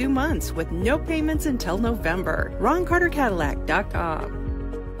 72 months with no payments until November. RonCarterCadillac.com.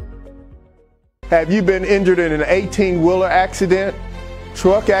 Have you been injured in an 18-wheeler accident,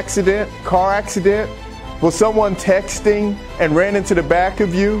 truck accident, car accident? Was someone texting and ran into the back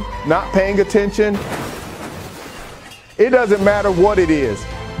of you, not paying attention? It doesn't matter what it is.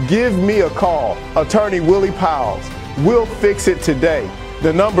 Give me a call, Attorney Willie Powles. We'll fix it today.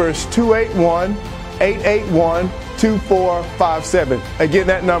 The number is 281-881-2457. Again,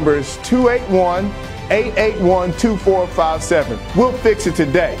 that number is 281-881-2457. We'll fix it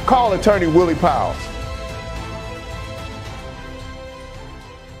today. Call Attorney Willie Powles.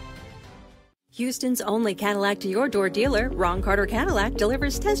 Houston's only Cadillac to your door dealer, Ron Carter Cadillac,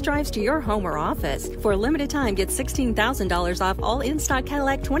 delivers test drives to your home or office. For a limited time, get $16,000 off all in-stock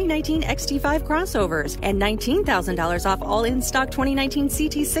Cadillac 2019 XT5 crossovers and $19,000 off all in-stock 2019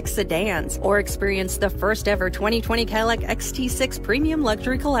 CT6 sedans. Or experience the first ever 2020 Cadillac XT6 Premium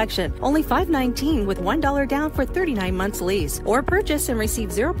Luxury Collection, only $519 with $1 down for 39 months lease. Or purchase and receive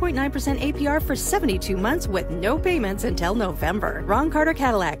 0.9% APR for 72 months with no payments until November.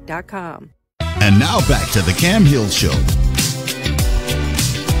 RonCarterCadillac.com. And now back to the Cam Hill Show.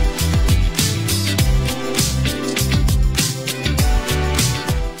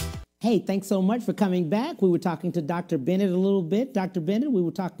 Hey, thanks so much for coming back. We were talking to Dr. Bennett a little bit. Dr. Bennett, we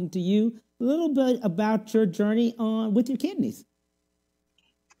were talking to you a little bit about your journey with your kidneys.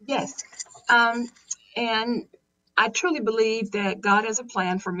 Yes. And I truly believe that God has a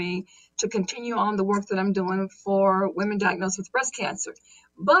plan for me to continue on the work that I'm doing for women diagnosed with breast cancer.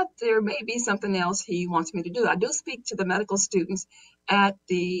 But there may be something else he wants me to do. I do speak to the medical students at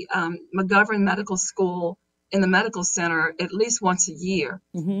the McGovern Medical School in the medical center at least once a year.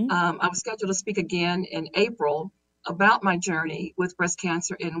 Mm-hmm. I was scheduled to speak again in April about my journey with breast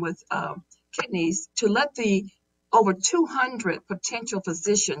cancer and with kidneys to let the over 200 potential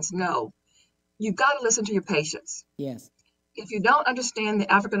physicians know you've got to listen to your patients. Yes. If you don't understand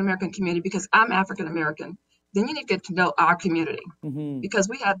the African-American community, because I'm African-American, then you need to get to know our community. Mm-hmm. Because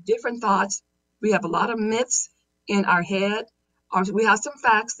we have different thoughts. We have a lot of myths in our head, or we have some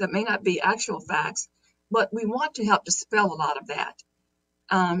facts that may not be actual facts, but we want to help dispel a lot of that.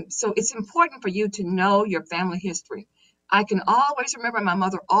 So it's important for you to know your family history. I can always remember my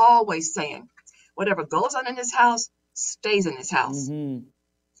mother always saying, whatever goes on in this house stays in this house. Mm-hmm.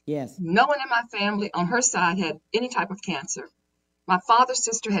 Yes. No one in my family on her side had any type of cancer. My father's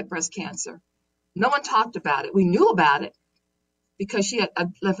sister had breast cancer. No one talked about it. We knew about it because she had a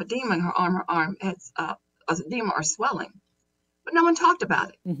lymphedema in her arm. Her arm had edema or swelling. But no one talked about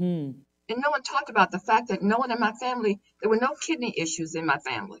it. Mm-hmm. And no one talked about the fact that no one in my family, there were no kidney issues in my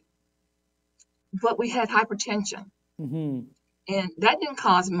family. But we had hypertension. Mm-hmm. And that didn't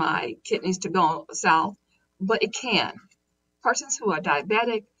cause my kidneys to go south, but it can. Persons who are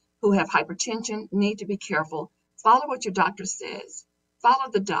diabetic, who have hypertension, need to be careful. Follow what your doctor says.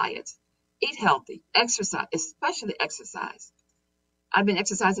 Follow the diet. Eat healthy. Exercise, especially exercise. I've been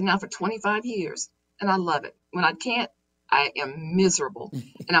exercising now for 25 years, and I love it. When I can't, I am miserable,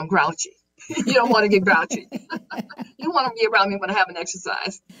 and I'm grouchy. You don't want to get grouchy. You don't want to be around me when I haven't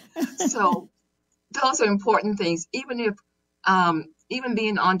exercised. So those are important things. Even if, even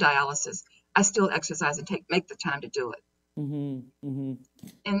being on dialysis, I still exercise and make the time to do it. And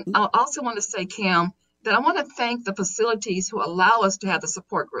I also want to say, Cam, that I want to thank the facilities who allow us to have the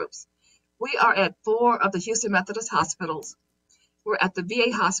support groups. We are at 4 of the Houston Methodist hospitals. We're at the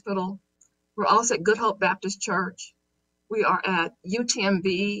VA hospital. We're also at Good Hope Baptist Church. We are at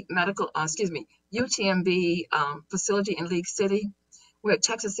UTMB facility in League City. We're at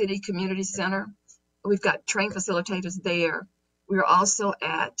Texas City Community Center. We've got trained facilitators there. We are also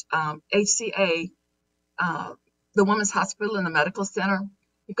at HCA, the Women's Hospital and the Medical Center.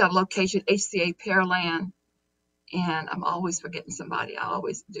 We've got a location, HCA Pearland, and I'm always forgetting somebody. I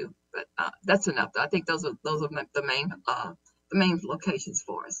always do, but that's enough. I think those are the main locations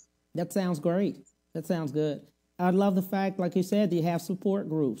for us. That sounds great. That sounds good. I love the fact, like you said, you have support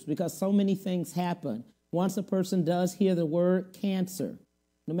groups, because so many things happen. Once a person does hear the word cancer,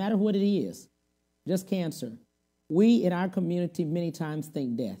 no matter what it is, just cancer, we in our community many times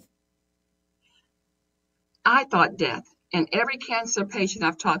think death. I thought death. And every cancer patient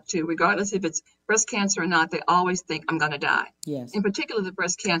I've talked to, regardless if it's breast cancer or not, they always think I'm going to die. Yes. In particular, the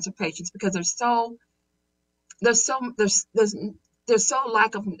breast cancer patients, because there's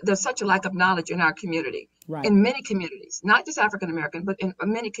such a lack of knowledge in our community, right. In many communities, not just African American, but in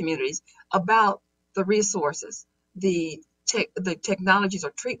many communities, about the resources, the technologies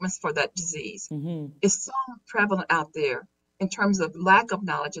or treatments for that disease. It's so prevalent out there in terms of lack of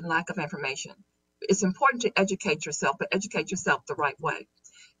knowledge and lack of information. It's important to educate yourself, but educate yourself the right way.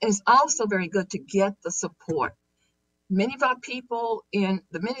 And it's also very good to get the support. Many of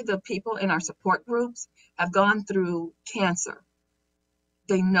the people in our support groups have gone through cancer.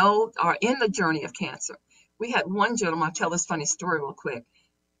 They know, are in the journey of cancer. We had one gentleman, I'll tell this funny story real quick.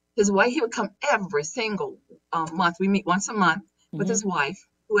 His wife, he would come every single month. We meet once a month with his wife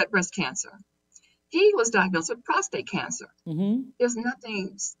who had breast cancer. He was diagnosed with prostate cancer. There's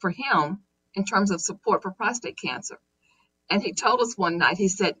nothing for him in terms of support for prostate cancer. And he told us one night, he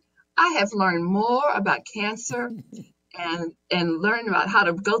said, I have learned more about cancer and learned about how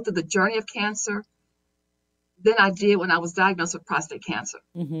to go through the journey of cancer than I did when I was diagnosed with prostate cancer.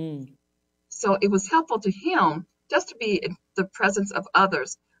 So it was helpful to him just to be in the presence of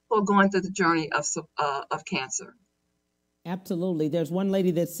others who are going through the journey of cancer. Absolutely. There's one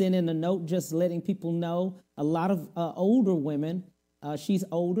lady that sent in a note just letting people know a lot of older women, she's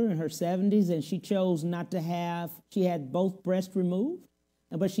older in her 70s, and she chose not to have, she had both breasts removed,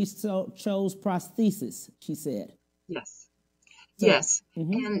 but she chose prosthesis, she said. Yes. Yes.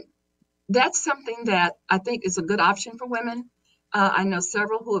 And that's something that I think is a good option for women. I know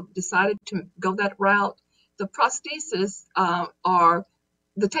several who have decided to go that route. The prosthesis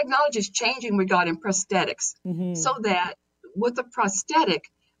the technology is changing regarding prosthetics, so that with a prosthetic,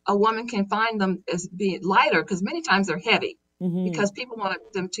 a woman can find them as being lighter, because many times they're heavy, because people want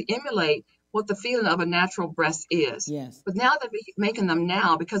them to emulate what the feeling of a natural breast is. Yes. But now they're making them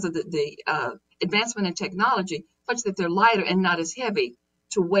now because of the advancement in technology, such that they're lighter and not as heavy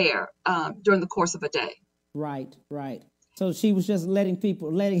to wear during the course of a day. Right, right. So she was just letting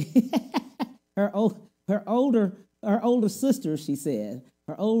her older sisters, she said,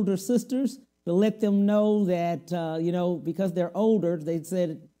 her older sisters, to let them know that, because they're older, they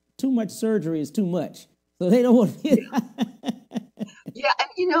said too much surgery is too much. So they don't want to. Yeah,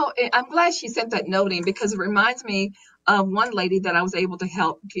 and I'm glad she sent that note in, because it reminds me of one lady that I was able to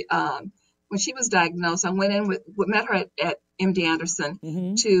help when she was diagnosed. I went in met her at MD Anderson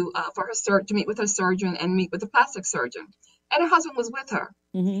to meet with her surgeon and meet with the plastic surgeon, and her husband was with her.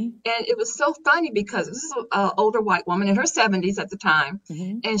 And it was so funny, because this is an older white woman in her 70s at the time,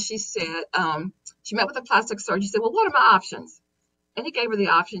 and she said she met with the plastic surgeon. She said, "Well, what are my options?" And he gave her the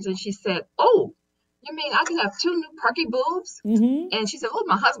options, and she said, "Oh, you mean I can have 2 new perky boobs?" And she said, "Oh,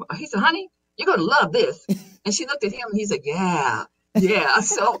 my husband." He said, "Honey, you're going to love this." And she looked at him, and he said, "Yeah."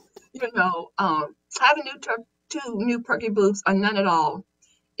 So, having 2 new perky boobs or none at all,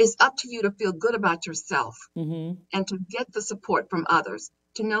 it's up to you to feel good about yourself and to get the support from others,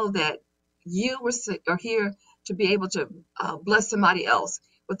 to know that you are here to be able to bless somebody else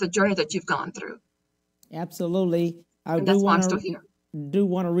with the journey that you've gone through. Absolutely. And that's why I'm still here. Do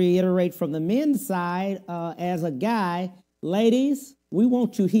want to reiterate from the men's side, as a guy, ladies, we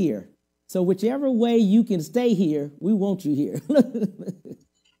want you here. So whichever way you can stay here, we want you here.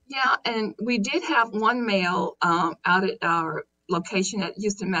 Yeah, and we did have one male out at our location at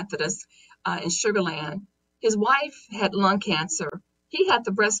Houston Methodist in Sugar Land. His wife had lung cancer. he had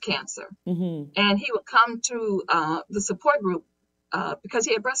the breast cancer, and he would come to the support group because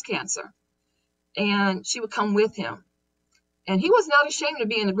he had breast cancer, and she would come with him. And he was not ashamed to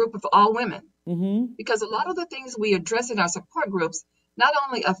be in a group of all women, because a lot of the things we address in our support groups not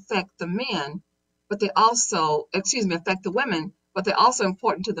only affect the men, but they also, affect the women, but they're also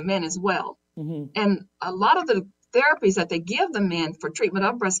important to the men as well. And a lot of the therapies that they give the men for treatment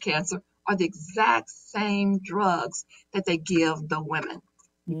of breast cancer are the exact same drugs that they give the women.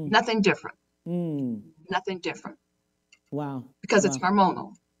 Nothing different. Nothing different. Wow. Because it's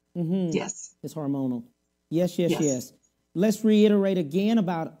hormonal. Yes. It's hormonal. Yes. Let's reiterate again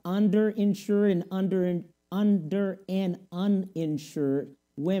about underinsured and under and uninsured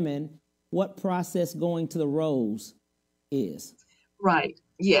women, what process going to the Rose is. Right.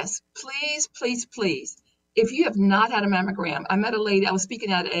 Yes. Please. If you have not had a mammogram, I met a lady, I was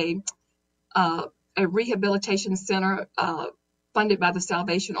speaking at a rehabilitation center funded by the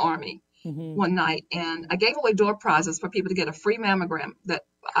Salvation Army one night, and I gave away door prizes for people to get a free mammogram. That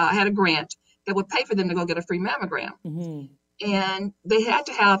I had a grant that would pay for them to go get a free mammogram. And they had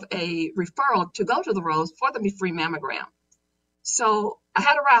to have a referral to go to the Rose for the free mammogram. So I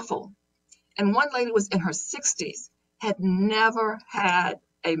had a raffle, and one lady was in her 60s, had never had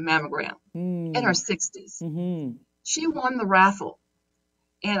a mammogram in her 60s. She won the raffle.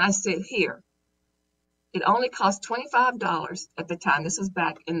 And I said, here, it only cost $25 at the time. This was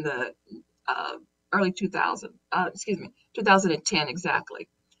back in the early 2010 exactly.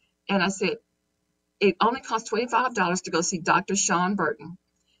 And I said, it only costs $25 to go see Dr. Sean Burton.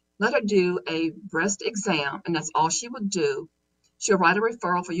 Let her do a breast exam, and that's all she would do. She'll write a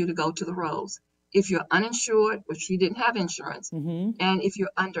referral for you to go to the Rose. If you're uninsured, which she didn't have insurance, and if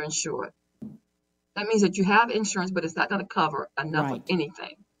you're underinsured, that means that you have insurance, but it's not going to cover enough of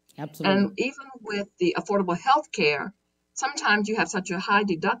anything. Absolutely. And even with the affordable health care, sometimes you have such a high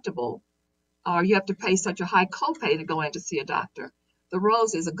deductible, or you have to pay such a high copay to go in to see a doctor. The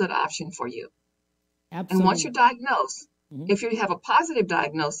Rose is a good option for you. Absolutely. And once you're diagnosed, if you have a positive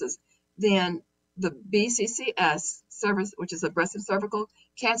diagnosis, then the BCCS service, which is a breast and cervical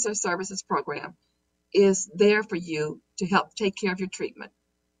cancer services program, is there for you to help take care of your treatment.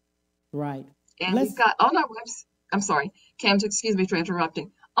 Right. And we've got on our website, I'm sorry, Cam, excuse me for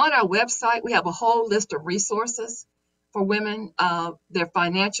interrupting. On our website, we have a whole list of resources for women, their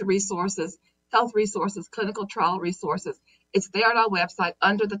financial resources, health resources, clinical trial resources. It's there on our website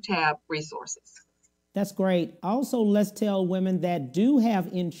under the tab resources. That's great. Also, let's tell women that do have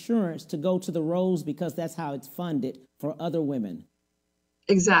insurance to go to the Rose, because that's how it's funded for other women.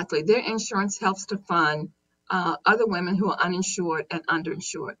 Exactly. Their insurance helps to fund other women who are uninsured and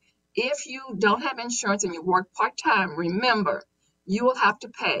underinsured. If you don't have insurance and you work part-time, remember, you will have to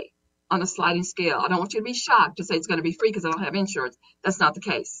pay on a sliding scale. I don't want you to be shocked to say it's going to be free because I don't have insurance. That's not the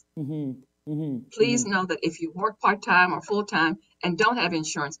case. Please know that if you work part-time or full-time and don't have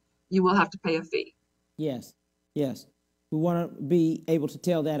insurance, you will have to pay a fee. Yes. We want to be able to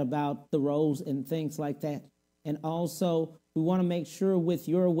tell that about the Rose and things like that. And also, we want to make sure with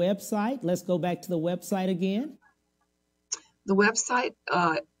your website, let's go back to the website again. The website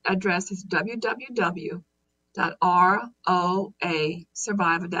address is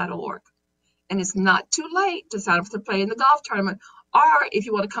www.roasurvivor.org. And it's not too late to sign up to play in the golf tournament. Or if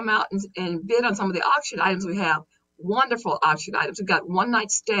you want to come out and bid on some of the auction items we have, wonderful auction items. We've got one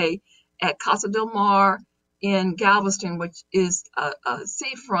night stay at Casa Del Mar in Galveston, which is a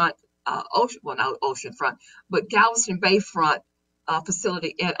seafront, not oceanfront, but Galveston Bayfront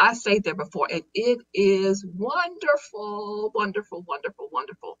facility. And I stayed there before, and it is wonderful.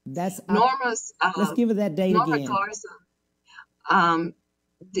 That's Norma's. Let's give it that date Norma again. Garza.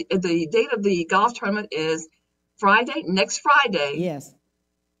 The date of the golf tournament is next Friday. Yes.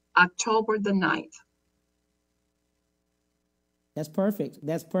 October the 9th. That's perfect.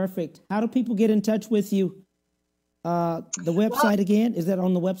 How do people get in touch with you? The website again, is that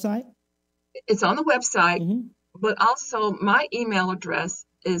on the website? It's on the website, but also my email address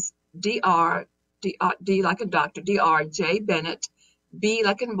is D like a doctor, J Bennett, B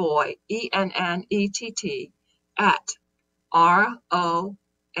like in boy, ENNETT at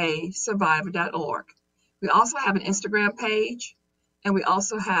roasurvivor.org. We also have an Instagram page, and we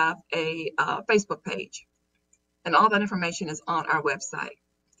also have a Facebook page. And all that information is on our website.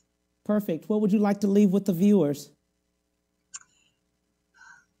 Perfect. What would you like to leave with the viewers?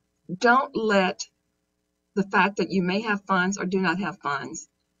 Don't let the fact that you may have funds or do not have funds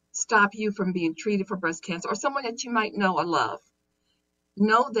stop you from being treated for breast cancer, or someone that you might know or love.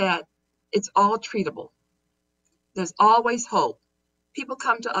 Know that it's all treatable. There's always hope. People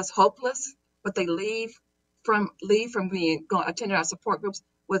come to us hopeless, but they leave leave from being attending our support groups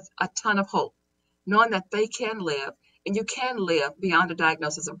with a ton of hope, knowing that they can live and you can live beyond the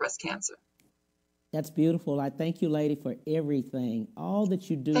diagnosis of breast cancer. That's beautiful. I thank you, lady, for everything, all that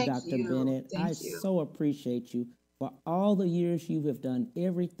you do, Dr. Bennett. I so appreciate you for all the years you have done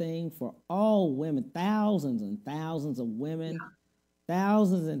everything for all women, thousands and thousands of women,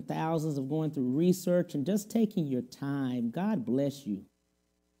 thousands and thousands of going through research and just taking your time. God bless you.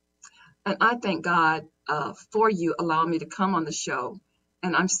 And I thank God for you allowing me to come on the show.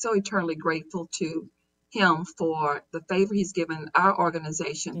 And I'm so eternally grateful to him for the favor he's given our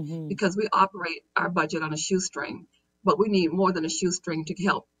organization, because we operate our budget on a shoestring, but we need more than a shoestring to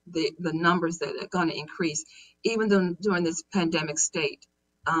help the numbers that are going to increase, even though during this pandemic state.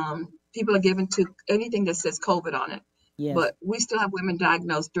 People are given to anything that says COVID on it, but we still have women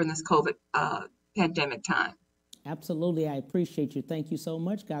diagnosed during this COVID pandemic time. Absolutely. I appreciate you. Thank you so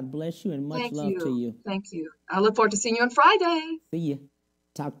much. God bless you and much love to you. Thank you. I look forward to seeing you on Friday. See you.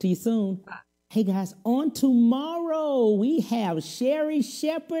 Talk to you soon. Bye. Hey guys, on tomorrow we have Sherry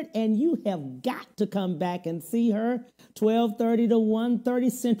Shepherd, and you have got to come back and see her. 12:30 to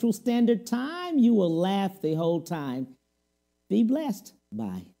 1:30 Central Standard Time. You will laugh the whole time. Be blessed.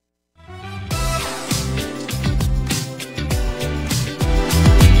 Bye.